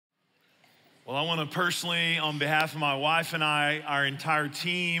Well, I want to personally, on behalf of my wife and I, our entire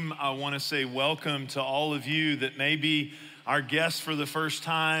team, I want to say welcome to all of you that may be our guests for the first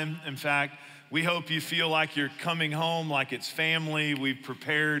time. In fact, we hope you feel like you're coming home, like it's family. We've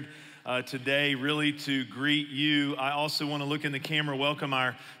prepared today really to greet you. I also want to look in the camera, welcome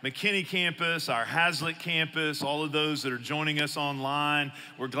our McKinney campus, our Hazlitt campus, all of those that are joining us online.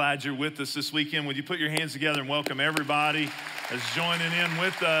 We're glad you're with us this weekend. Would you put your hands together and welcome everybody that's joining in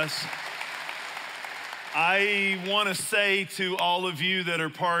with us? I want to say to all of you that are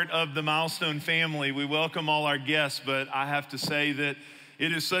part of the Milestone family, we welcome all our guests, but I have to say that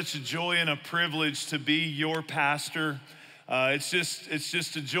it is such a joy and a privilege to be your pastor. It's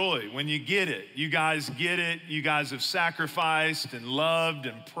just a joy when you get it. You guys get it. You guys have sacrificed and loved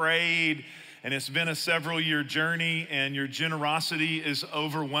and prayed, and it's been a several-year journey, and your generosity is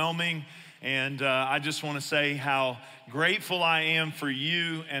overwhelming. And I just want to say how grateful I am for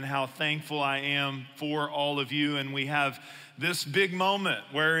you and how thankful I am for all of you. And we have this big moment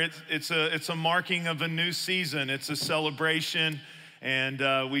where it's a marking of a new season. It's a celebration,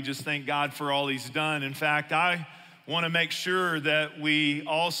 and we just thank God for all He's done. In fact, I want to make sure that we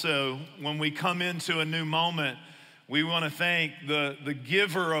also, when we come into a new moment, we want to thank the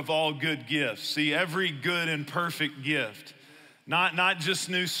giver of all good gifts. See, every good and perfect gift. Not just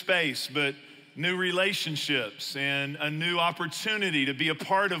new space, but new relationships and a new opportunity to be a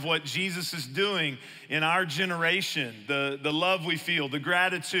part of what Jesus is doing in our generation, the love we feel, the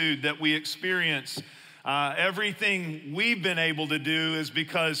gratitude that we experience. Everything we've been able to do is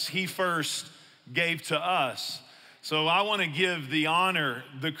because He first gave to us. So I want to give the honor,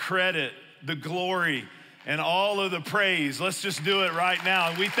 the credit, the glory, and all of the praise. Let's just do it right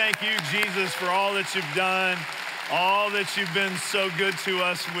now. We thank you, Jesus, for all that you've done, all that you've been so good to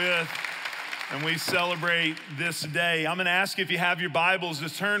us with, and we celebrate this day. I'm gonna ask if you have your Bibles to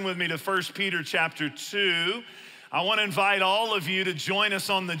turn with me to 1 Peter chapter 2. I wanna invite all of you to join us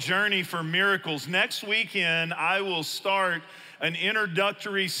on the journey for miracles. Next weekend, I will start an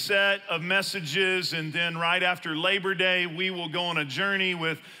introductory set of messages, and then right after Labor Day, we will go on a journey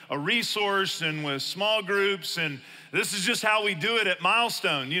with a resource and with small groups, and this is just how we do it at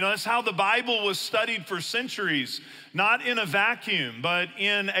Milestone. You know, that's how the Bible was studied for centuries, not in a vacuum, but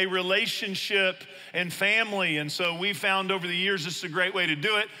in a relationship and family. And so we found over the years this is a great way to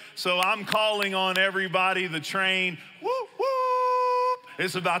do it. So I'm calling on everybody, the train, whoop, whoop,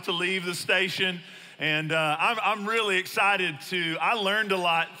 it's about to leave the station. And I'm really excited I learned a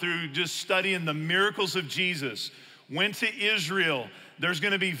lot through just studying the miracles of Jesus. Went to Israel. There's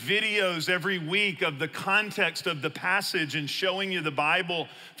gonna be videos every week of the context of the passage and showing you the Bible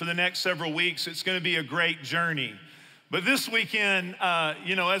for the next several weeks. It's gonna be a great journey. But this weekend,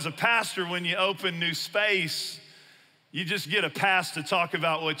 you know, as a pastor, when you open new space, you just get a pass to talk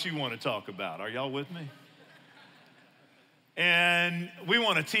about what you wanna talk about. Are y'all with me? And we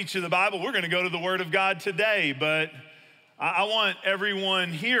wanna teach you the Bible. We're gonna go to the Word of God today, but I want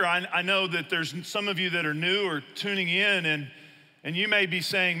everyone here, I know that there's some of you that are new or tuning in, and you may be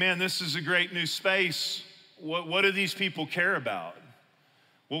saying, man, this is a great new space. What do these people care about?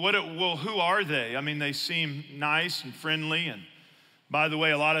 Well, who are they? I mean, they seem nice and friendly. And by the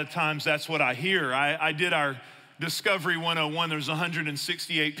way, a lot of times that's what I hear. I did our Discovery 101. There's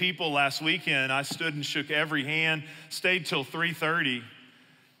 168 people last weekend. I stood and shook every hand, stayed till 3:30.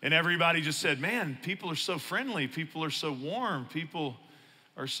 And everybody just said, man, people are so friendly. People are so warm. People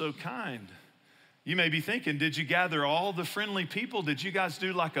are so kind. You may be thinking, did you gather all the friendly people? Did you guys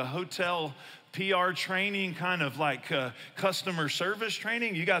do like a hotel PR training, kind of like customer service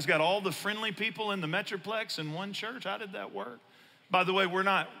training? You guys got all the friendly people in the Metroplex in one church? How did that work? By the way, we're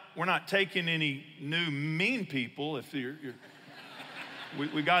not taking any new mean people. If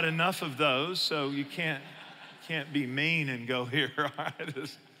we got enough of those, so you can't be mean and go here. All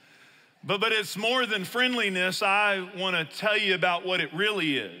right? But it's more than friendliness. I want to tell you about what it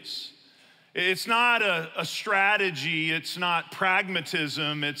really is. It's not a strategy, it's not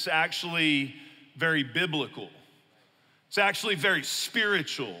pragmatism, it's actually very biblical. It's actually very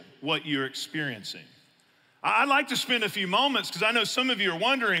spiritual, what you're experiencing. I'd like to spend a few moments, because I know some of you are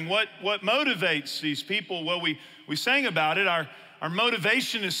wondering what motivates these people. Well, we sang about it. Our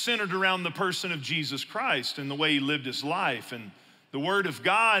motivation is centered around the person of Jesus Christ and the way He lived His life and the Word of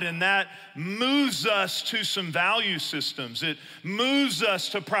God, and that moves us to some value systems. It moves us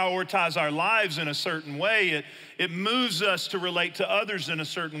to prioritize our lives in a certain way. It moves us to relate to others in a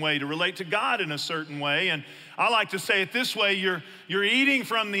certain way, to relate to God in a certain way. And I like to say it this way, you're eating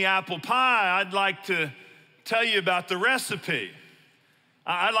from the apple pie. I'd like to tell you about the recipe.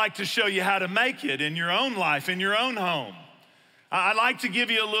 I'd like to show you how to make it in your own life, in your own home. I'd like to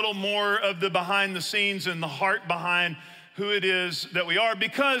give you a little more of the behind the scenes and the heart behind who it is that we are,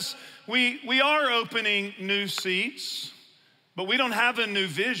 because we are opening new seats, but we don't have a new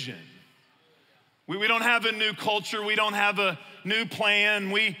vision. We don't have a new culture. We don't have a new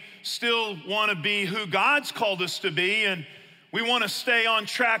plan. We still want to be who God's called us to be, and we want to stay on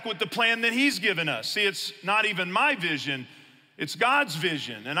track with the plan that He's given us. See, it's not even my vision, it's God's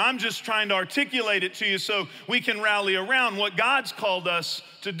vision, and I'm just trying to articulate it to you so we can rally around what God's called us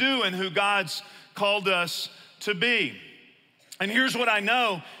to do and who God's called us to be. And here's what I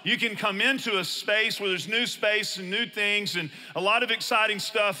know. You can come into a space where there's new space and new things and a lot of exciting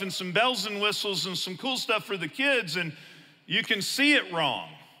stuff and some bells and whistles and some cool stuff for the kids, and you can see it wrong.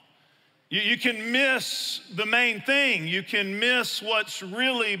 You can miss the main thing. You can miss what's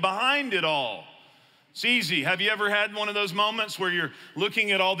really behind it all. It's easy. Have you ever had one of those moments where you're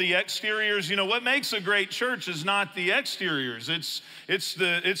looking at all the exteriors? You know, what makes a great church is not the exteriors. It's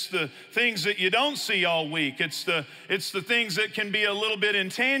the things that you don't see all week. It's the things that can be a little bit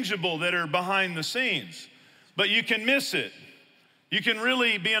intangible that are behind the scenes. But you can miss it. You can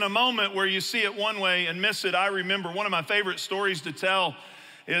really be in a moment where you see it one way and miss it. I remember one of my favorite stories to tell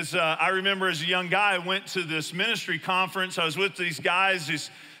is I remember as a young guy, I went to this ministry conference. I was with these guys,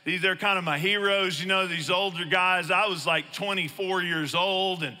 they're kind of my heroes, you know, these older guys. I was like 24 years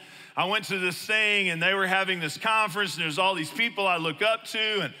old, and I went to this thing, and they were having this conference, and there's all these people I look up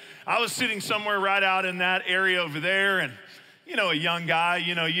to, and I was sitting somewhere right out in that area over there, and, you know, a young guy,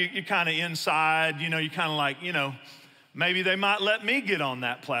 you know, you kind of inside, you know, you kind of like, you know, maybe they might let me get on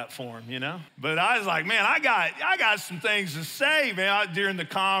that platform, you know? But I was like, man, I got some things to say, man. During the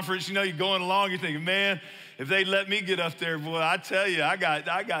conference, you know, you're going along, you're thinking, man, if they let me get up there, boy, I tell you, I got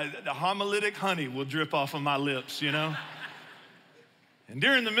the homiletic honey will drip off of my lips, you know? And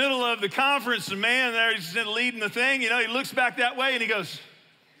during the middle of the conference, the man there, he's leading the thing, you know, he looks back that way and he goes,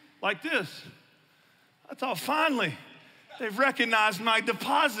 like this. I thought, finally, they've recognized my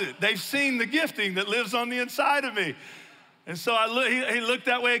deposit. They've seen the gifting that lives on the inside of me. And so he looked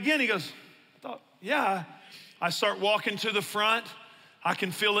that way again. He goes, I thought, yeah. I start walking to the front. I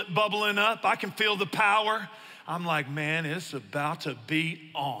can feel it bubbling up. I can feel the power. I'm like, man, it's about to be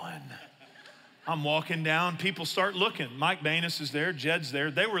on. I'm walking down. People start looking. Mike Banis is there. Jed's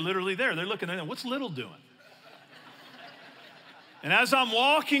there. They were literally there. They're looking at him. What's Little doing? And as I'm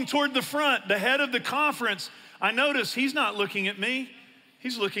walking toward the front, the head of the conference, I notice he's not looking at me.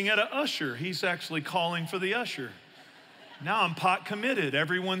 He's looking at an usher. He's actually calling for the usher. Now I'm pot committed.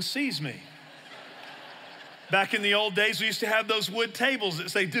 Everyone sees me. Back in the old days, we used to have those wood tables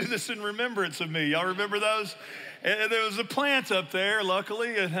that say, do this in remembrance of me. Y'all remember those? And there was a plant up there,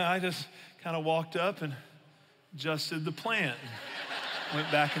 luckily, and I just kind of walked up and adjusted the plant. And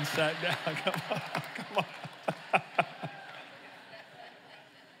went back and sat down. Come on.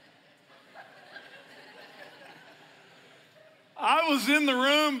 I was in the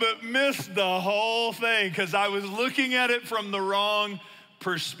room but missed the whole thing because I was looking at it from the wrong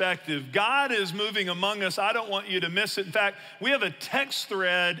perspective. God is moving among us. I don't want you to miss it. In fact, we have a text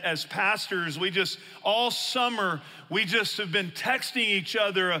thread as pastors. All summer, we just have been texting each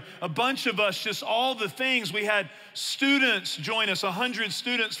other, a bunch of us, just all the things. We had students join us, 100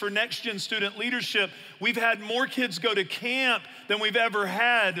 students for Next Gen Student Leadership. We've had more kids go to camp than we've ever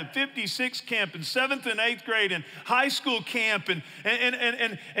had, a 56 camp in 7th and 8th grade and high school camp. And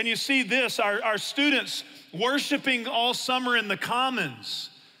you see this, our students worshiping all summer in the commons.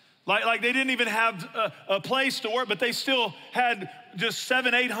 Like they didn't even have a place to work, but they still had just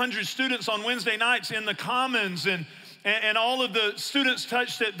 700-800 students on Wednesday nights in the commons. And all of the students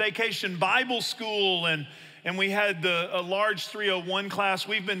touched at Vacation Bible School. And we had a large 301 class.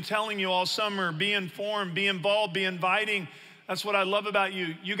 We've been telling you all summer, be informed, be involved, be inviting. That's what I love about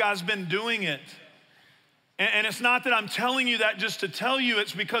you. You guys have been doing it. And it's not that I'm telling you that just to tell you,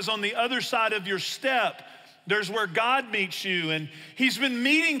 it's because on the other side of your step, there's where God meets you, and He's been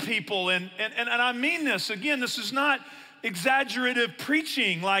meeting people, and I mean this. Again, this is not exaggerative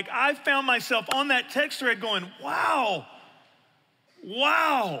preaching. Like, I found myself on that text thread going, wow,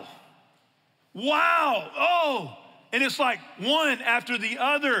 oh, and it's like one after the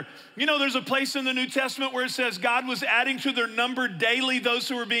other. You know, there's a place in the New Testament where it says God was adding to their number daily those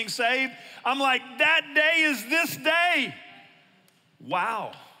who were being saved. I'm like, that day is this day.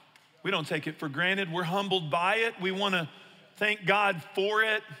 Wow. We don't take it for granted. We're humbled by it. We want to thank God for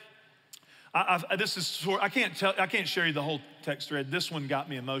it. I can't share you the whole text thread. This one got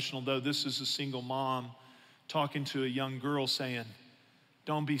me emotional, though. This is a single mom talking to a young girl saying,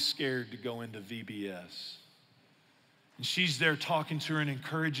 don't be scared to go into VBS. And she's there talking to her and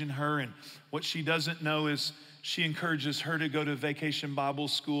encouraging her. And what she doesn't know is she encourages her to go to vacation Bible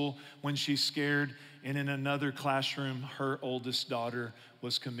school when she's scared. And in another classroom, her oldest daughter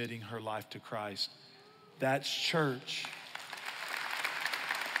was committing her life to Christ. That's church.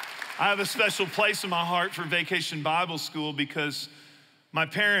 I have a special place in my heart for Vacation Bible School because my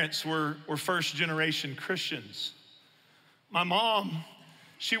parents were first generation Christians. My mom,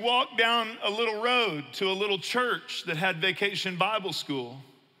 she walked down a little road to a little church that had Vacation Bible School.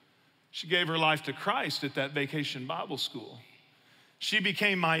 She gave her life to Christ at that Vacation Bible School. She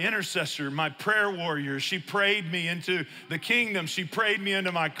became my intercessor, my prayer warrior. She prayed me into the kingdom. She prayed me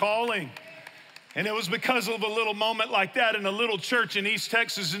into my calling. And it was because of a little moment like that in a little church in East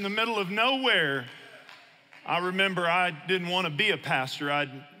Texas in the middle of nowhere. I remember I didn't want to be a pastor.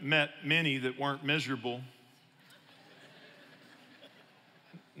 I'd met many that weren't miserable.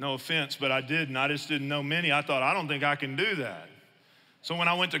 No offense, but I didn't. I just didn't know many. I thought, I don't think I can do that. So when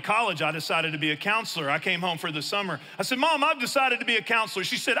I went to college, I decided to be a counselor. I came home for the summer. I said, Mom, I've decided to be a counselor.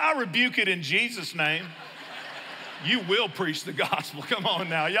 She said, I rebuke it in Jesus' name. You will preach the gospel. Come on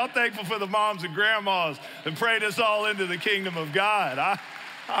now. Y'all thankful for the moms and grandmas that prayed us all into the kingdom of God.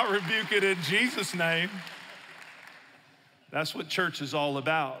 I rebuke it in Jesus' name. That's what church is all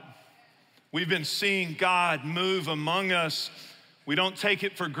about. We've been seeing God move among us. We don't take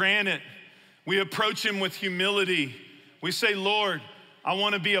it for granted. We approach him with humility. We say, Lord, I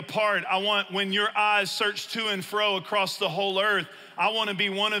want to be a part. I want, when your eyes search to and fro across the whole earth, I want to be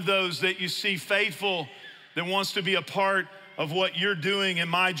one of those that you see faithful, that wants to be a part of what you're doing in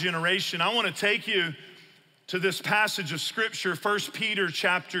my generation. I want to take you to this passage of scripture, 1 Peter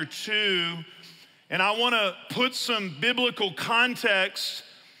chapter 2, and I want to put some biblical context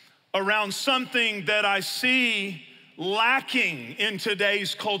around something that I see lacking in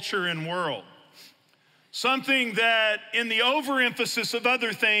today's culture and world. Something that in the overemphasis of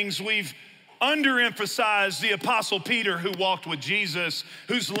other things, we've underemphasized the Apostle Peter, who walked with Jesus,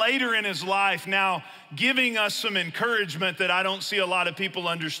 who's later in his life now giving us some encouragement that I don't see a lot of people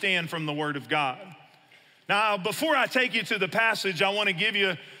understand from the Word of God. Now, before I take you to the passage, I want to give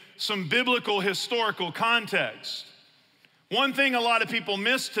you some biblical historical context. One thing a lot of people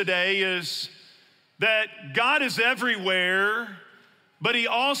miss today is that God is everywhere, but he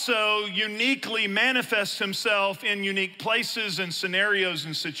also uniquely manifests himself in unique places and scenarios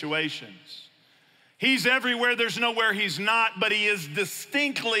and situations. He's everywhere, there's nowhere he's not, but he is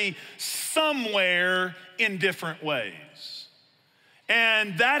distinctly somewhere in different ways.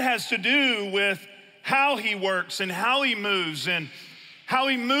 And that has to do with how he works and how he moves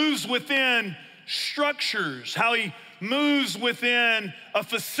within structures, how he moves within a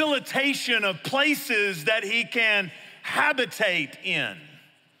facilitation of places that he can habitate in,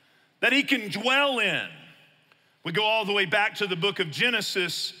 that he can dwell in. We go all the way back to the book of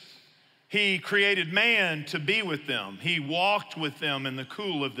Genesis. He created man to be with them. He walked with them in the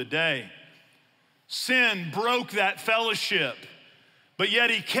cool of the day. Sin broke that fellowship, but yet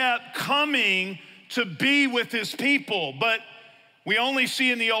he kept coming to be with his people. But we only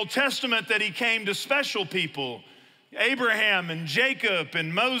see in the Old Testament that he came to special people. Abraham and Jacob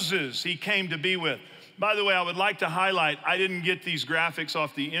and Moses, he came to be with. By the way, I would like to highlight, I didn't get these graphics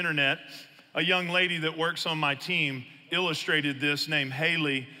off the internet. A young lady that works on my team illustrated this, named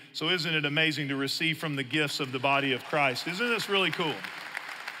Haley. So isn't it amazing to receive from the gifts of the body of Christ? Isn't this really cool?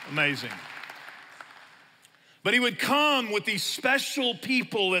 Amazing. But he would come with these special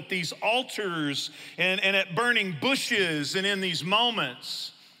people at these altars and at burning bushes and in these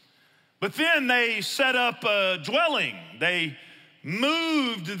moments. But then they set up a dwelling. They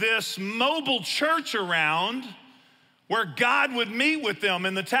moved this mobile church around where God would meet with them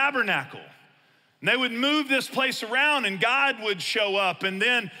in the tabernacle. And they would move this place around and God would show up. And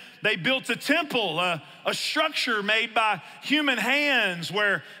then they built a temple, a structure made by human hands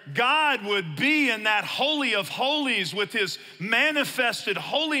where God would be in that holy of holies with his manifested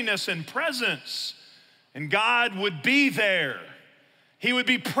holiness and presence. And God would be there. He would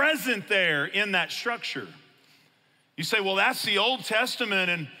be present there in that structure. You say, well, that's the Old Testament,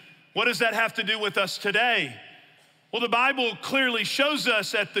 and what does that have to do with us today? Well, the Bible clearly shows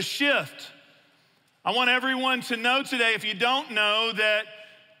us at the shift. I want everyone to know today, if you don't know, that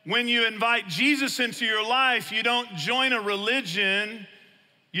when you invite Jesus into your life, you don't join a religion,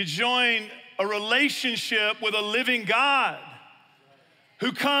 you join a relationship with a living God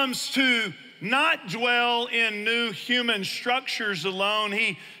who comes to not dwell in new human structures alone.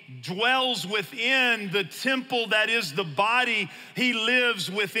 He dwells within the temple that is the body. He lives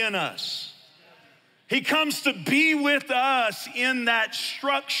within us. He comes to be with us in that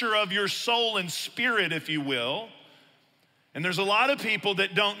structure of your soul and spirit, if you will. And there's a lot of people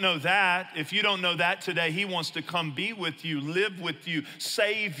that don't know that. If you don't know that today, he wants to come be with you, live with you,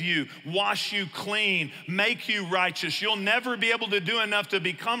 save you, wash you clean, make you righteous. You'll never be able to do enough to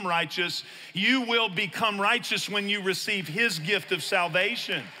become righteous. You will become righteous when you receive his gift of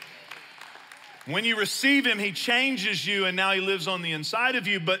salvation. When you receive him, he changes you, and now he lives on the inside of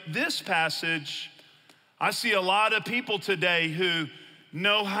you. But this passage, I see a lot of people today who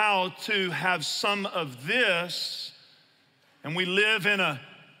know how to have some of this, and we live in a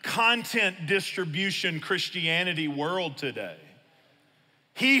content distribution Christianity world today.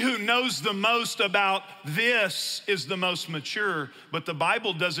 He who knows the most about this is the most mature, but the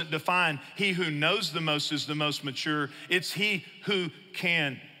Bible doesn't define he who knows the most is the most mature. It's he who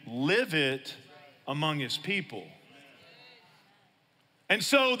can live it among his people. And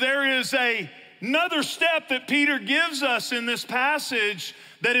so there is another step that Peter gives us in this passage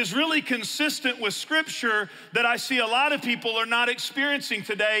that is really consistent with Scripture that I see a lot of people are not experiencing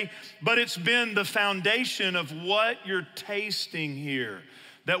today, but it's been the foundation of what you're tasting here.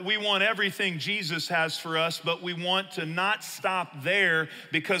 That we want everything Jesus has for us, but we want to not stop there,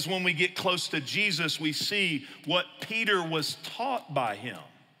 because when we get close to Jesus, we see what Peter was taught by him.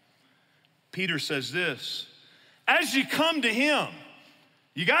 Peter says this: as you come to him,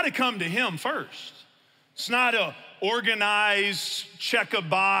 you got to come to him first. It's not a organized, check a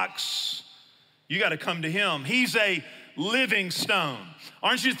box. You got to come to him. He's a living stone.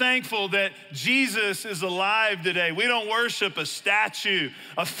 Aren't you thankful that Jesus is alive today? We don't worship a statue,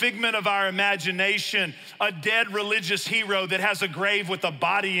 a figment of our imagination, a dead religious hero that has a grave with a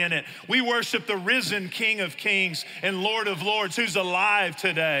body in it. We worship the risen King of Kings and Lord of Lords who's alive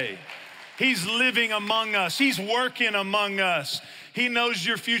today. He's living among us. He's working among us. He knows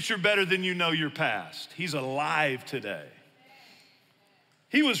your future better than you know your past. He's alive today.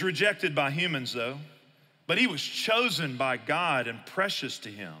 He was rejected by humans, though, but he was chosen by God and precious to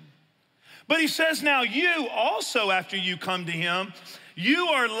him. But he says, now you also, after you come to him, you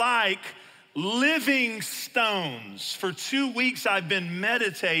are like living stones. For 2 weeks, I've been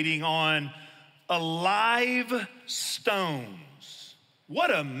meditating on alive stones.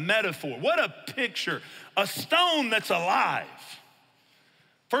 What a metaphor, what a picture. A stone that's alive.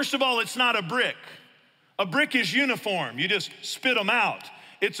 First of all, it's not a brick. A brick is uniform. You just spit them out.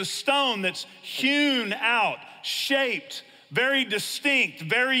 It's a stone that's hewn out, shaped, very distinct,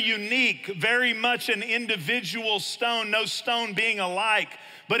 very unique, very much an individual stone, no stone being alike,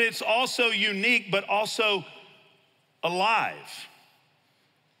 but it's also unique, but also alive.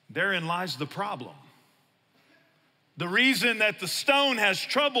 Therein lies the problem. The reason that the stone has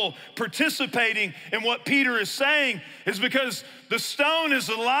trouble participating in what Peter is saying is because the stone is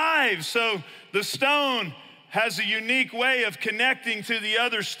alive. So the stone has a unique way of connecting to the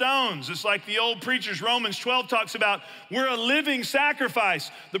other stones. It's like the old preachers, Romans 12 talks about, we're a living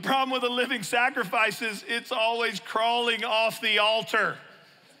sacrifice. The problem with a living sacrifice is it's always crawling off the altar.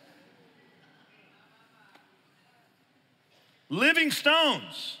 Living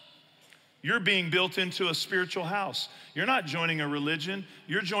stones. You're being built into a spiritual house. You're not joining a religion.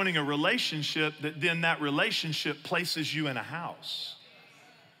 You're joining a relationship that then that relationship places you in a house.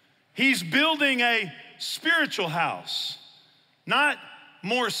 He's building a spiritual house. Not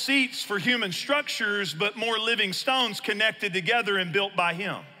more seats for human structures, but more living stones connected together and built by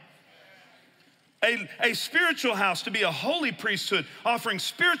him. A spiritual house, to be a holy priesthood, offering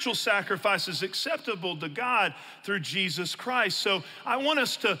spiritual sacrifices acceptable to God through Jesus Christ. So I want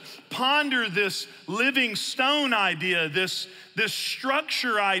us to ponder this living stone idea, this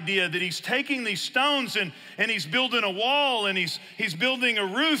structure idea that he's taking these stones and he's building a wall and he's building a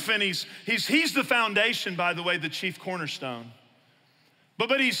roof and he's the foundation, by the way, the chief cornerstone.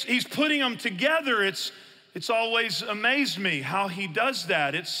 But he's putting them together. It's always amazed me how he does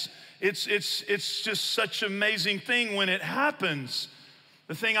that. It's just such an amazing thing when it happens.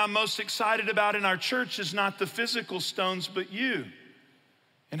 The thing I'm most excited about in our church is not the physical stones, but you,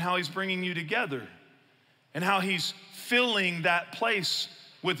 and how he's bringing you together, and how he's filling that place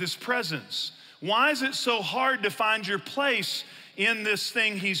with his presence. Why is it so hard to find your place in this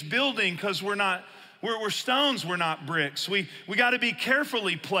thing he's building? Because we're stones, we're not bricks. We got to be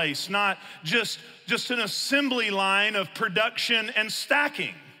carefully placed, not just an assembly line of production and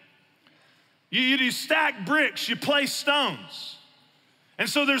stacking. You stack bricks, you place stones. And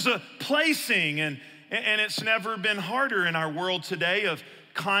so there's a placing, and it's never been harder in our world today of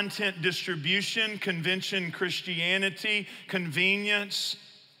content distribution, convention Christianity, convenience.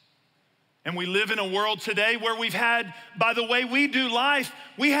 And we live in a world today where we've had, by the way we do life,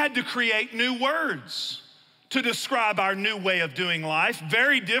 we had to create new words to describe our new way of doing life,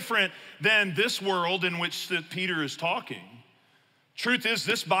 very different than this world in which Peter is talking. Truth is,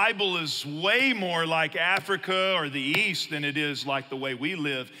 this Bible is way more like Africa or the East than it is like the way we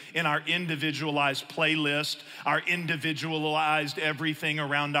live in our individualized playlist, our individualized everything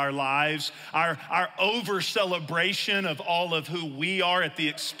around our lives, our over-celebration of all of who we are at the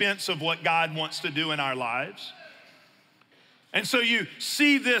expense of what God wants to do in our lives. And so you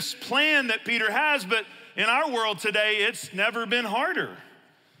see this plan that Peter has, but in our world today, it's never been harder.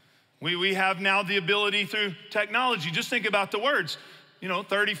 We have now the ability through technology. Just think about the words.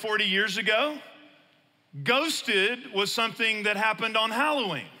 30, 40 years ago, ghosted was something that happened on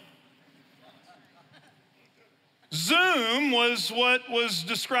Halloween. Zoom was what was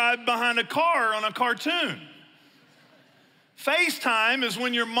described behind a car on a cartoon. FaceTime is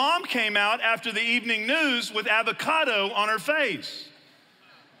when your mom came out after the evening news with avocado on her face.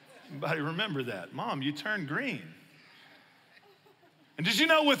 Anybody remember that? Mom, you turned green. And did you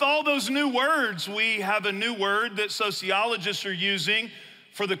know with all those new words, we have a new word that sociologists are using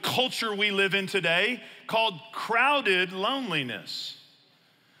for the culture we live in today called crowded loneliness.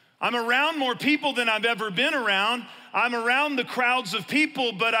 I'm around more people than I've ever been around. I'm around the crowds of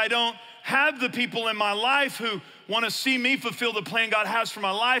people, but I don't have the people in my life who want to see me fulfill the plan God has for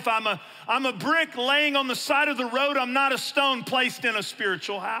my life. I'm a brick laying on the side of the road. I'm not a stone placed in a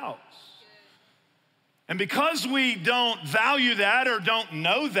spiritual house. And because we don't value that or don't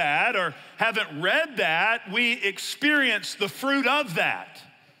know that or haven't read that, we experience the fruit of that.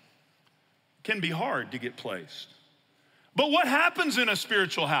 It can be hard to get placed. But what happens in a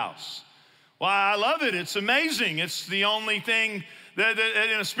spiritual house? Well, I love it. It's amazing. It's the only thing that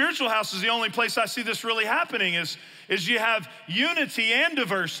in a spiritual house is the only place I see this really happening is you have unity and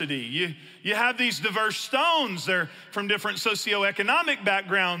diversity. You have these diverse stones. They're from different socioeconomic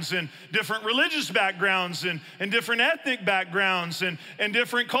backgrounds and different religious backgrounds and different ethnic backgrounds and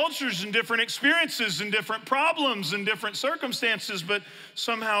different cultures and different experiences and different problems and different circumstances, but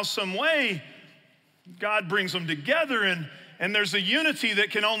somehow, some way, God brings them together and there's a unity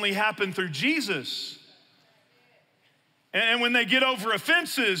that can only happen through Jesus. And when they get over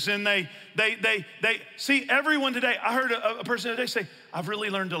offenses and they see everyone today, I heard a person today say, I've really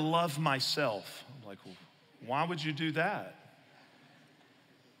learned to love myself. I'm like, well, why would you do that?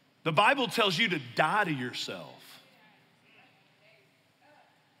 The Bible tells you to die to yourself.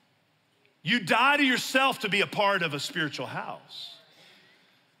 You die to yourself to be a part of a spiritual house.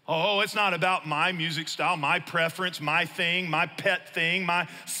 Oh, it's not about my music style, my preference, my thing, my pet thing, my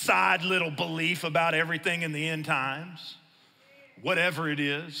side little belief about everything in the end times. Whatever it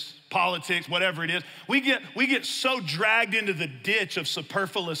is, politics, whatever it is. We get so dragged into the ditch of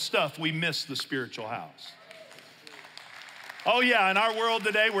superfluous stuff, we miss the spiritual house. Oh yeah, in our world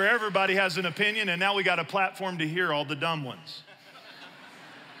today where everybody has an opinion and now we got a platform to hear all the dumb ones.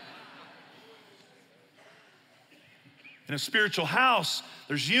 In a spiritual house,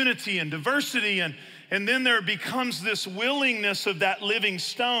 there's unity and diversity and then there becomes this willingness of that living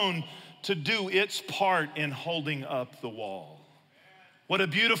stone to do its part in holding up the wall. What a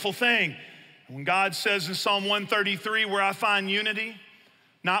beautiful thing. When God says in Psalm 133, where I find unity,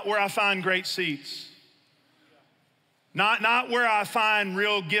 not where I find great seats, not where I find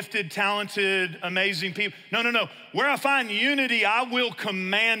real gifted, talented, amazing people. No. Where I find unity, I will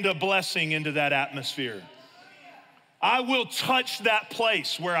command a blessing into that atmosphere. I will touch that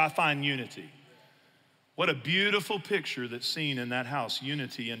place where I find unity. What a beautiful picture that's seen in that house,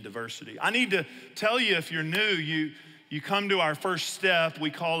 unity and diversity. I need to tell you, if you're new, you come to our first step. We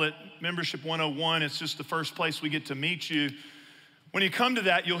call it Membership 101. It's just the first place we get to meet you. When you come to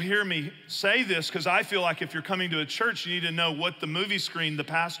that, you'll hear me say this because I feel like if you're coming to a church, you need to know what the movie screen the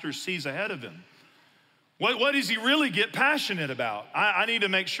pastor sees ahead of him. What does he really get passionate about? I need to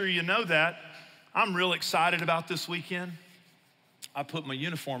make sure you know that. I'm real excited about this weekend. I put my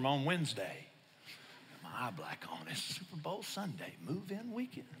uniform on Wednesday. Got my eye black on. It's Super Bowl Sunday, move-in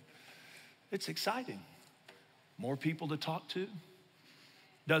weekend. It's exciting. More people to talk to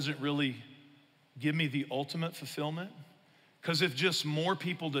doesn't really give me the ultimate fulfillment. Because if just more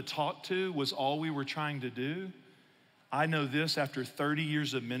people to talk to was all we were trying to do, I know this, after 30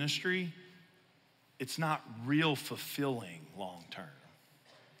 years of ministry, it's not real fulfilling long term.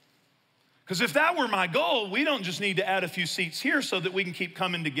 Because if that were my goal, we don't just need to add a few seats here so that we can keep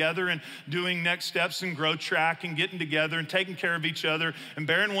coming together and doing next steps and growth track and getting together and taking care of each other and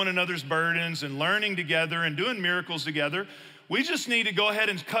bearing one another's burdens and learning together and doing miracles together. We just need to go ahead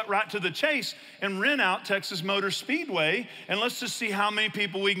and cut right to the chase and rent out Texas Motor Speedway, and let's just see how many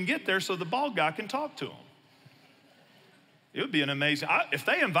people we can get there so the bald guy can talk to them. It would be an amazing, if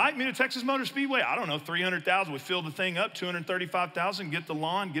they invite me to Texas Motor Speedway, I don't know, 300,000, we fill the thing up, 235,000, get the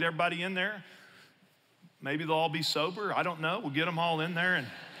lawn, get everybody in there. Maybe they'll all be sober. I don't know. We'll get them all in there and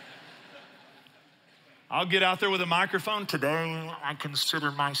I'll get out there with a microphone. Today, I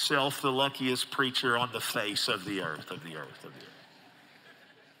consider myself the luckiest preacher on the face of the earth,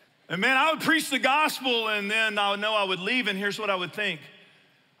 And man, I would preach the gospel and then I would know I would leave, and here's what I would think.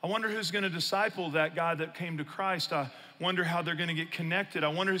 I wonder who's gonna disciple that guy that came to Christ. I wonder how they're gonna get connected. I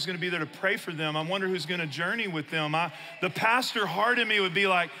wonder who's gonna be there to pray for them. I wonder who's gonna journey with them. The pastor heart in me would be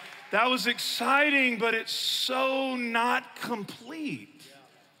like, that was exciting, but it's so not complete.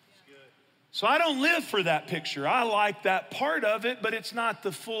 So I don't live for that picture. I like that part of it, but it's not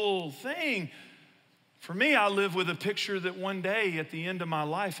the full thing. For me, I live with a picture that one day at the end of my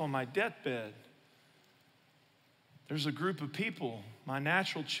life on my deathbed, there's a group of people, my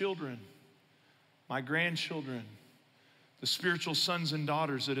natural children, my grandchildren, the spiritual sons and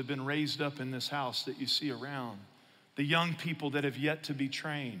daughters that have been raised up in this house that you see around, the young people that have yet to be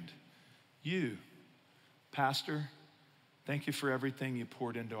trained. You, Pastor, thank you for everything you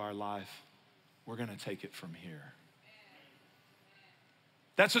poured into our life. We're gonna take it from here.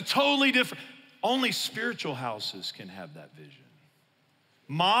 That's a totally different, only spiritual houses can have that vision.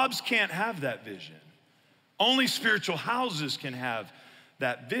 Mobs can't have that vision. Only spiritual houses can have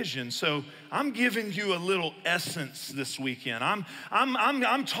that vision. So I'm giving you a little essence this weekend.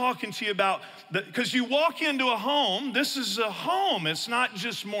 I'm talking to you about, because you walk into a home, this is a home. It's not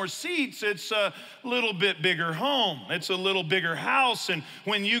just more seats, it's a little bit bigger home. It's a little bigger house, and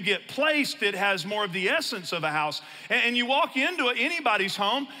when you get placed, it has more of the essence of a house. And you walk into anybody's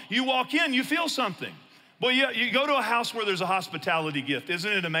home, you walk in, you feel something. Well, you go to a house where there's a hospitality gift.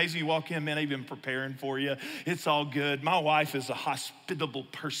 Isn't it amazing? You walk in, man, they've been preparing for you. It's all good. My wife is a hospitable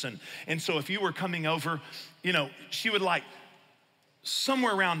person. And so if you were coming over, you know, she would like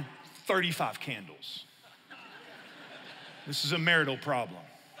somewhere around 35 candles. This is a marital problem.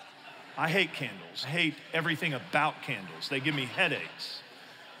 I hate candles. I hate everything about candles. They give me headaches.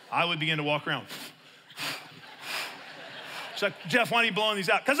 I would begin to walk around. She's like, Jeff, why are you blowing these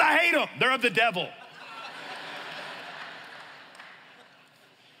out? Because I hate them. They're of the devil.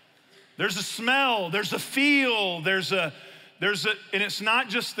 There's a smell, there's a feel, and it's not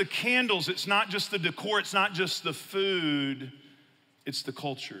just the candles, it's not just the decor, it's not just the food, it's the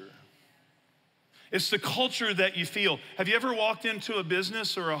culture. It's the culture that you feel. Have you ever walked into a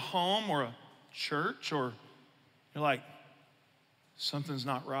business or a home or a church or you're like, something's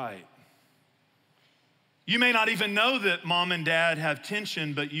not right? You may not even know that mom and dad have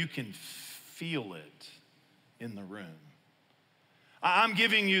tension, but you can feel it in the room. I'm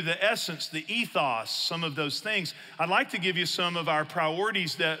giving you the essence, the ethos, some of those things. I'd like to give you some of our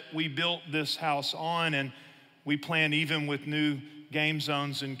priorities that we built this house on, and we plan even with new game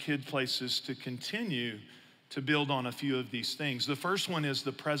zones and kid places to continue to build on a few of these things. The first one is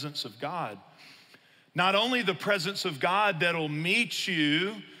the presence of God. Not only the presence of God that'll meet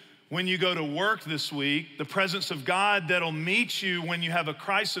you when you go to work this week, the presence of God that'll meet you when you have a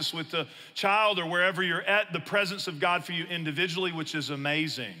crisis with a child or wherever you're at, the presence of God for you individually, which is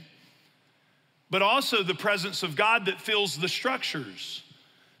amazing. But also the presence of God that fills the structures.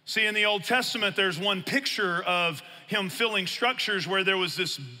 See, in the Old Testament, there's one picture of him filling structures where there was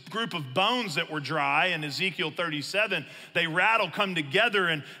this group of bones that were dry. In Ezekiel 37, they rattle, come together,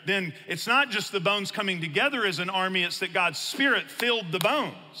 and then it's not just the bones coming together as an army, it's that God's Spirit filled the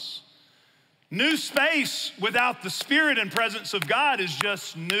bones. New space without the Spirit and presence of God is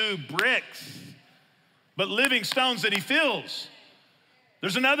just new bricks, but living stones that he fills.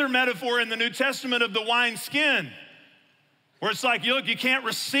 There's another metaphor in the New Testament of the wineskin, where it's like, look, you can't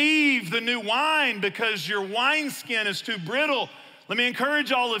receive the new wine because your wineskin is too brittle. Let me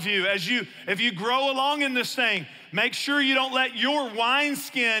encourage all of you, if you grow along in this thing, make sure you don't let your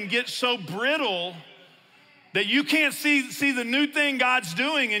wineskin get so brittle that you can't see the new thing God's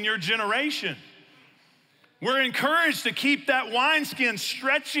doing in your generation. We're encouraged to keep that wineskin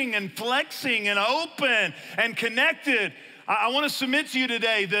stretching and flexing and open and connected. I want to submit to you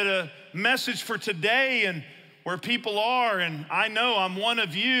today that a message for today and where people are, and I know I'm one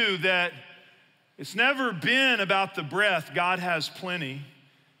of you, that it's never been about the breath. God has plenty.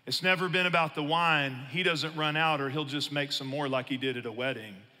 It's never been about the wine. He doesn't run out or he'll just make some more like he did at a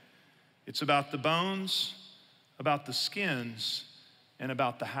wedding. It's about the bones, about the skins, and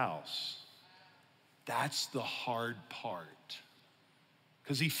about the house. That's the hard part,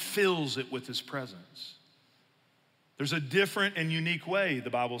 because he fills it with his presence. There's a different and unique way, the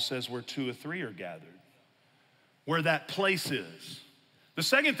Bible says, where two or three are gathered, where that place is. The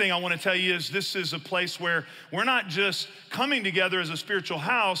second thing I want to tell you is this is a place where we're not just coming together as a spiritual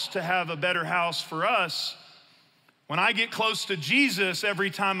house to have a better house for us. When I get close to Jesus,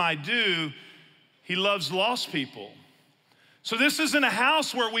 every time I do, He loves lost people. So this isn't a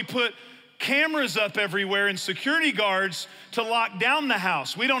house where we put cameras up everywhere and security guards to lock down the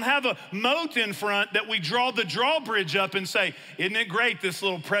house. We don't have a moat in front that we draw the drawbridge up and say, isn't it great, this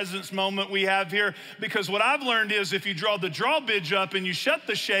little presence moment we have here? Because what I've learned is if you draw the drawbridge up and you shut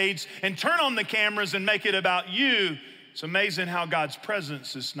the shades and turn on the cameras and make it about you, it's amazing how God's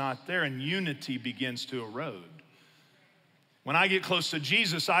presence is not there and unity begins to erode. When I get close to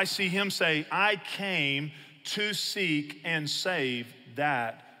Jesus, I see him say, I came to seek and save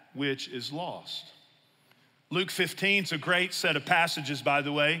that which is lost. Luke 15 is a great set of passages, by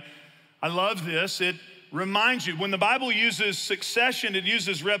the way. I love this. It reminds you, when the Bible uses succession, it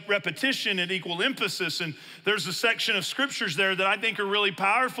uses repetition and equal emphasis. And there's a section of scriptures there that I think are really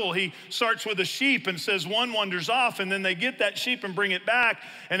powerful. He starts with a sheep and says one wanders off, and then they get that sheep and bring it back,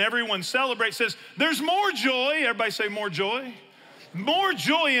 and everyone celebrates, says, there's more joy. Everybody say more joy. More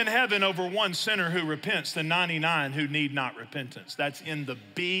joy in heaven over one sinner who repents than 99 who need not repentance. That's in the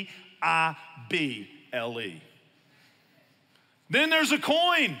Bible. Then there's a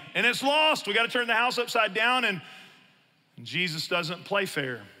coin and it's lost. We got to turn the house upside down, and Jesus doesn't play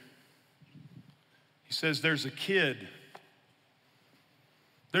fair. He says there's a kid.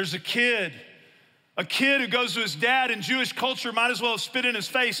 There's a kid who goes to his dad. In Jewish culture, might as well have spit in his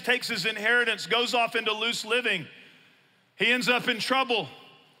face, takes his inheritance, goes off into loose living. He ends up in trouble.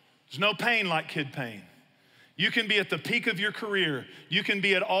 There's no pain like kid pain. You can be at the peak of your career. You can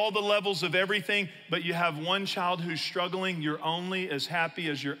be at all the levels of everything, but you have one child who's struggling. You're only as happy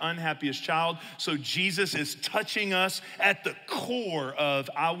as your unhappiest child. So Jesus is touching us at the core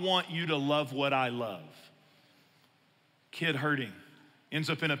of, I want you to love what I love. Kid hurting, ends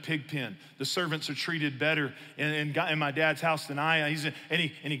up in a pig pen. The servants are treated better in my dad's house than I am. And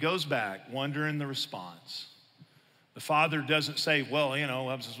he goes back, wondering the response. The father doesn't say, well,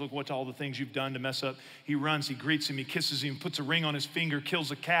 look what all the things you've done to mess up. He runs, he greets him, he kisses him, puts a ring on his finger,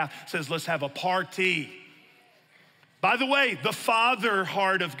 kills a calf, says, let's have a party. By the way, the father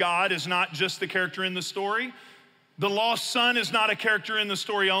heart of God is not just the character in the story. The lost son is not a character in the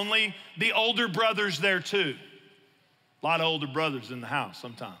story only. The older brother's there too. A lot of older brothers in the house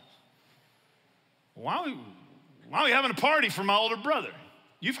sometimes. Why are we having a party for my older brother?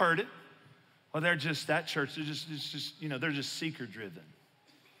 You've heard it. Well, they're just that church. They're just seeker driven.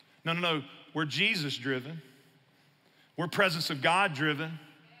 No. We're Jesus driven. We're presence of God driven.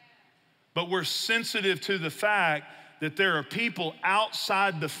 But we're sensitive to the fact that there are people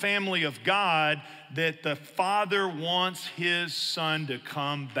outside the family of God that the Father wants his son to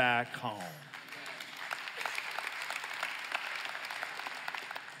come back home.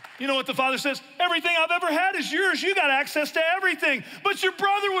 You know what the father says? Everything I've ever had is yours. You got access to everything. But your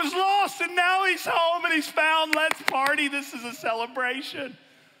brother was lost and now he's home and he's found. Let's party. This is a celebration.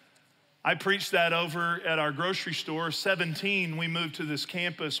 I preached that over at our grocery store. 17, we moved to this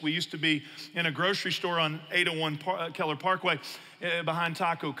campus. We used to be in a grocery store on 801 Keller Parkway behind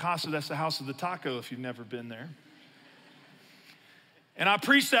Taco Casa. That's the house of the taco if you've never been there. And I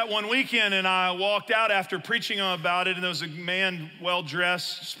preached that one weekend, and I walked out after preaching about it, and there was a man,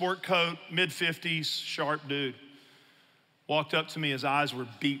 well-dressed, sport coat, mid-50s, sharp dude. Walked up to me, his eyes were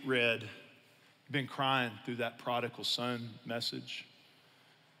beet red. He'd been crying through that prodigal son message.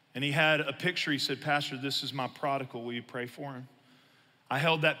 And he had a picture. He said, Pastor, this is my prodigal. Will you pray for him? I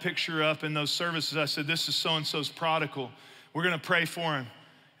held that picture up in those services. I said, this is so-and-so's prodigal. We're going to pray for him.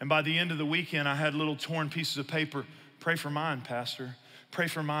 And by the end of the weekend, I had little torn pieces of paper. Pray for mine, Pastor. Pray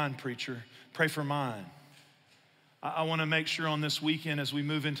for mine, preacher. Pray for mine. I want to make sure on this weekend as we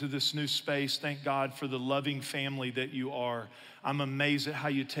move into this new space, thank God for the loving family that you are. I'm amazed at how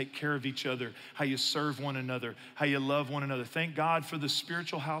you take care of each other, how you serve one another, how you love one another. Thank God for the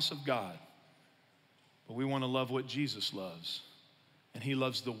spiritual house of God. But we want to love what Jesus loves. And he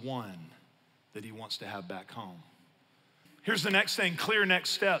loves the one that he wants to have back home. Here's the next thing, clear next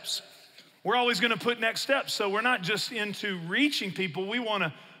steps. We're always going to put next steps, so we're not just into reaching people. We want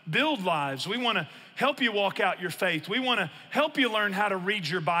to build lives. We want to help you walk out your faith. We want to help you learn how to read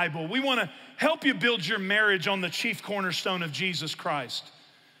your Bible. We want to help you build your marriage on the chief cornerstone of Jesus Christ.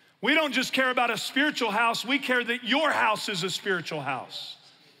 We don't just care about a spiritual house. We care that your house is a spiritual house.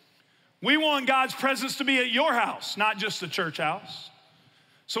 We want God's presence to be at your house, not just the church house.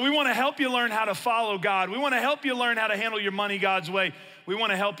 So we want to help you learn how to follow God. We want to help you learn how to handle your money God's way. We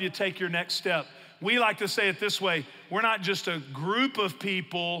want to help you take your next step. We like to say it this way, we're not just a group of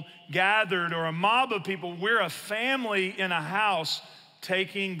people gathered or a mob of people. We're a family in a house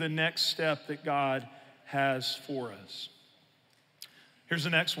taking the next step that God has for us. Here's the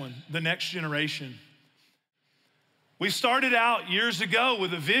next one, the next generation. We started out years ago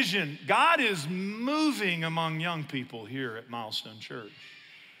with a vision. God is moving among young people here at Milestone Church.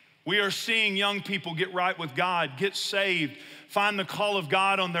 We are seeing young people get right with God, get saved, find the call of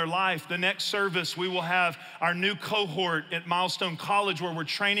God on their life. The next service, we will have our new cohort at Milestone College where we're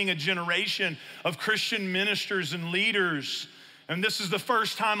training a generation of Christian ministers and leaders. And this is the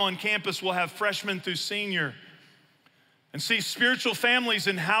first time on campus we'll have freshmen through senior. And see, spiritual families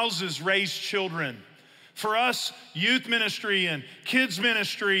and houses raise children. For us, youth ministry and kids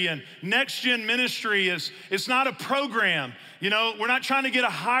ministry and next gen ministry it's not a program. You know, we're not trying to get a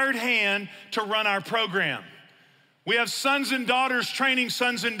hired hand to run our program. We have sons and daughters training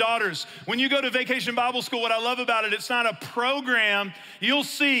sons and daughters. When you go to Vacation Bible School, what I love about it, it's not a program. You'll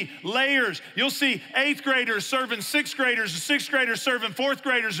see layers. You'll see 8th graders serving 6th graders, and 6th graders serving 4th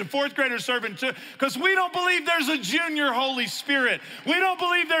graders, and 4th graders serving 2, because we don't believe there's a junior Holy Spirit. We don't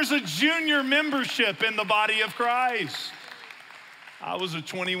believe there's a junior membership in the body of Christ. I was a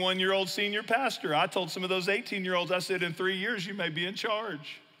 21-year-old senior pastor. I told some of those 18-year-olds, I said, in 3 years, you may be in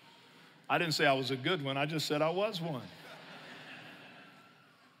charge. I didn't say I was a good one. I just said I was one.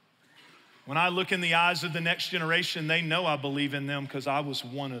 When I look in the eyes of the next generation, they know I believe in them because I was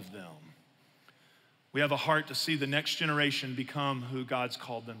one of them. We have a heart to see the next generation become who God's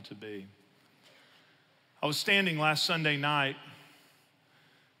called them to be. I was standing last Sunday night,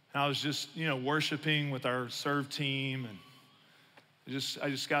 and I was just, worshiping with our serve team, and I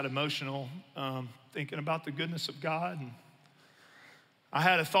just got emotional thinking about the goodness of God. And I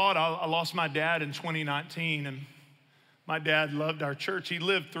had a thought. I lost my dad in 2019, and my dad loved our church. He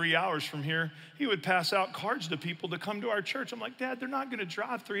lived 3 hours from here. He would pass out cards to people to come to our church. I'm like, Dad, they're not gonna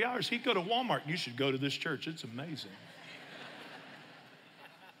drive 3 hours. He'd go to Walmart. You should go to this church. It's amazing.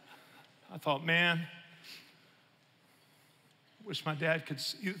 I thought, man, I wish my dad could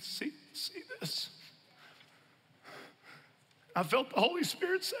see this. I felt the Holy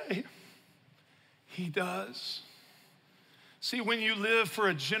Spirit say, He does. See, when you live for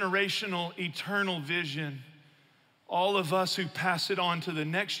a generational, eternal vision, all of us who pass it on to the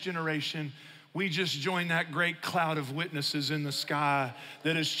next generation, we just join that great cloud of witnesses in the sky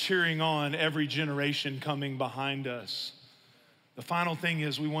that is cheering on every generation coming behind us. The final thing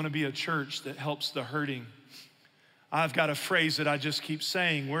is we want to be a church that helps the hurting. I've got a phrase that I just keep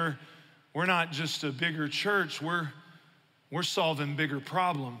saying. We're not just a bigger church, we're solving bigger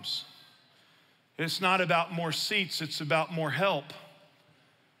problems. It's not about more seats, it's about more help.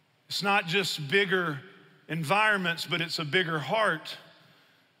 It's not just bigger environments, but it's a bigger heart.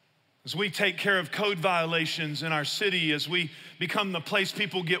 As we take care of code violations in our city, as we become the place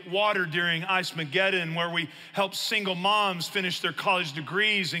people get water during Ice-Mageddon, where we help single moms finish their college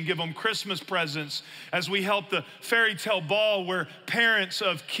degrees and give them Christmas presents, as we help the fairy tale ball where parents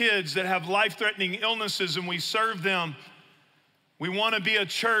of kids that have life-threatening illnesses and we serve them. We want to be a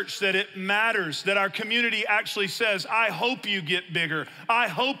church that it matters, that our community actually says, I hope you get bigger. I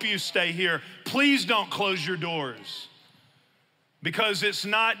hope you stay here. Please don't close your doors. Because it's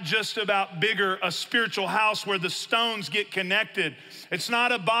not just about bigger, a spiritual house where the stones get connected. It's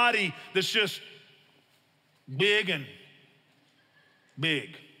not a body that's just big and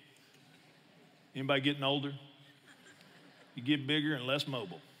big. Anybody getting older? You get bigger and less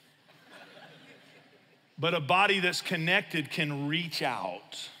mobile. But a body that's connected can reach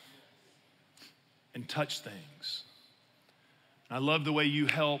out and touch things. I love the way you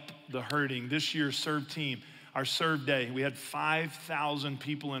help the hurting. This year's serve team, our serve day, we had 5,000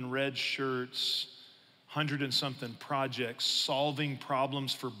 people in red shirts, 100 and something projects, solving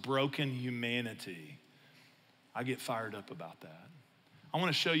problems for broken humanity. I get fired up about that. I want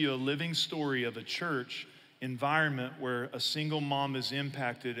to show you a living story of a church environment where a single mom is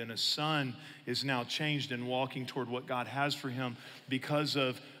impacted and a son is now changed and walking toward what God has for him because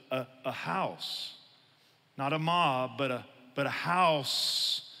of a house. Not a mob, but a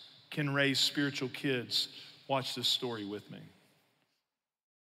house can raise spiritual kids. Watch this story with me.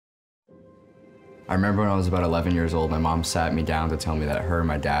 I remember when I was about 11 years old, my mom sat me down to tell me that her and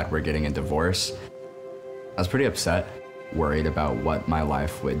my dad were getting a divorce. I was pretty upset, worried about what my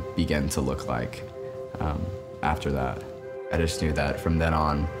life would begin to look like after that. I just knew that from then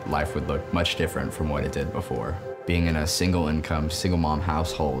on, life would look much different from what it did before. Being in a single income, single mom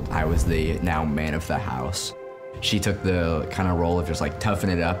household, I was the now man of the house. She took the kind of role of just like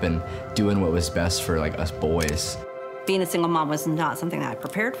toughing it up and doing what was best for like us boys. Being a single mom was not something that I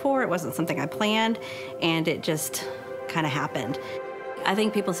prepared for. It wasn't something I planned, and it just kind of happened. I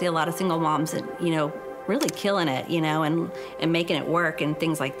think people see a lot of single moms that, really killing it, and making it work and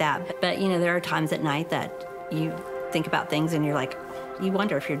things like that. But, there are times at night that you think about things and you're like, you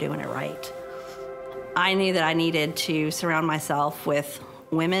wonder if you're doing it right. I knew that I needed to surround myself with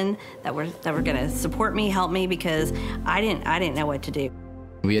women that were going to support me, help me, because I didn't know what to do.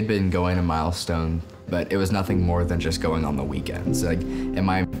 We had been going to Milestone, but it was nothing more than just going on the weekends. Like, and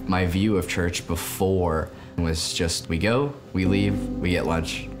my view of church before was just, we go, we leave, we get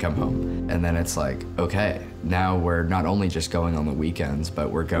lunch, come home. And then it's like, okay, now we're not only just going on the weekends, but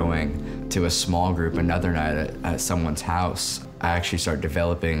we're going to a small group another night at someone's house. I actually start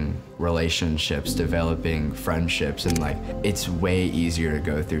developing relationships, developing friendships, and like, it's way easier to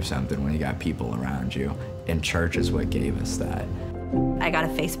go through something when you got people around you. And church is what gave us that. I got a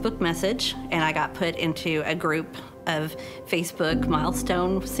Facebook message, and I got put into a group of Facebook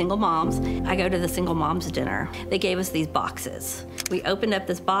Milestone single moms. I go to the single moms dinner. They gave us these boxes. We opened up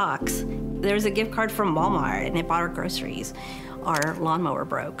this box. There was a gift card from Walmart, and it bought our groceries. Our lawnmower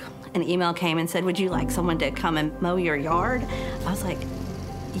broke. An email came and said, would you like someone to come and mow your yard? I was like,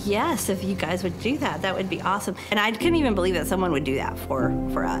 yes, if you guys would do that, that would be awesome. And I couldn't even believe that someone would do that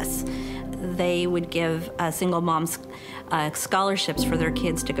for us. They would give single moms scholarships for their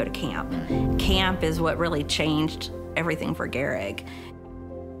kids to go to camp. Camp is what really changed everything for Garrick.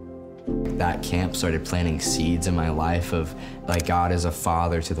 That camp started planting seeds in my life of, like, God is a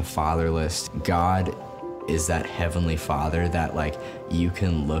father to the fatherless. God is that heavenly father that, like, you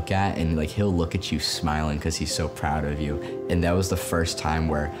can look at, and like, he'll look at you smiling because he's so proud of you. And that was the first time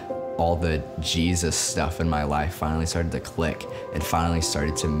where all the Jesus stuff in my life finally started to click and finally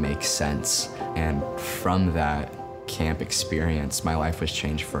started to make sense. And from that camp experience, my life was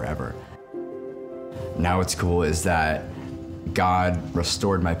changed forever. Now what's cool is that God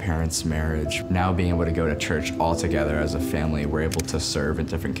restored my parents' marriage. Now being able to go to church all together as a family, we're able to serve in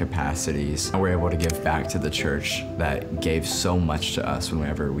different capacities. And we're able to give back to the church that gave so much to us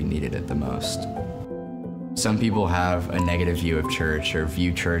whenever we needed it the most. Some people have a negative view of church or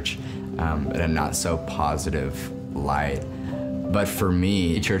view church in a not so positive light. But for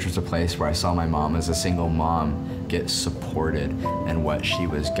me, church was a place where I saw my mom as a single mom get supported in what she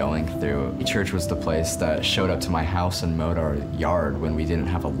was going through. Church was the place that showed up to my house and mowed our yard when we didn't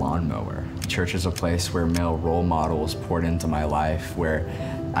have a lawnmower. Church is a place where male role models poured into my life, where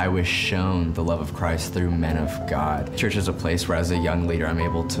I was shown the love of Christ through men of God. Church is a place where, as a young leader, I'm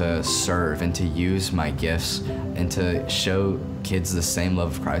able to serve and to use my gifts and to show kids the same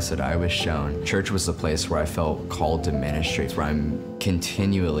love of Christ that I was shown. Church was the place where I felt called to ministry, where I'm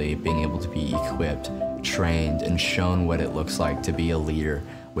continually being able to be equipped, trained, and shown what it looks like to be a leader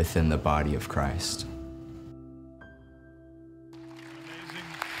within the body of Christ.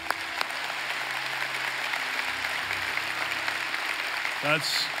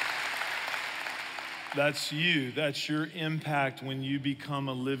 That's you. That's your impact when you become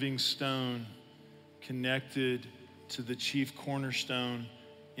a living stone connected to the chief cornerstone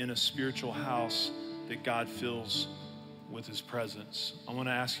in a spiritual house that God fills with his presence. I want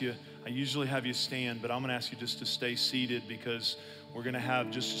to ask you, I usually have you stand, but I'm going to ask you just to stay seated, because we're going to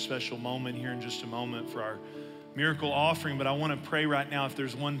have just a special moment here in just a moment for our miracle offering. But I want to pray right now. If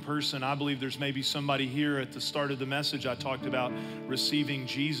there's one person, I believe there's maybe somebody here. At the start of the message, I talked about receiving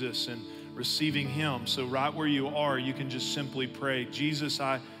Jesus and receiving him. So right where you are, you can just simply pray, Jesus,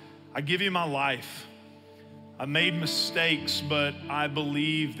 I give you my life. I made mistakes, but I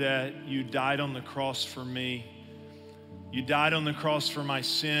believe that you died on the cross for me. You died on the cross for my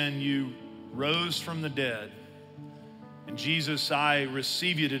sin. You rose from the dead. And Jesus, I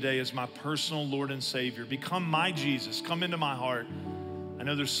receive you today as my personal Lord and Savior. Become my Jesus. Come into my heart. I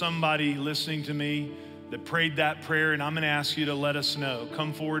know there's somebody listening to me that prayed that prayer, and I'm going to ask you to let us know.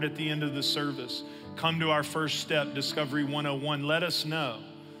 Come forward at the end of the service. Come to our first step, Discovery 101. Let us know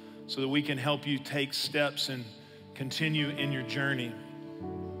so that we can help you take steps and continue in your journey.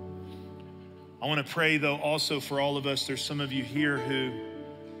 I want to pray, though, also for all of us. There's some of you here who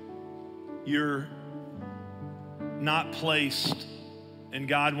you're not placed, and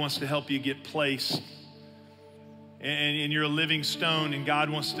God wants to help you get placed. And you're a living stone, and God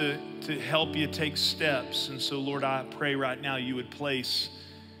wants to help you take steps. And so, Lord, I pray right now you would place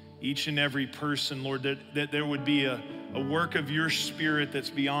each and every person, Lord, that there would be a work of your Spirit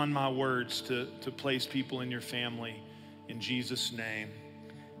that's beyond my words to place people in your family. In Jesus' name,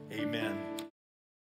 amen.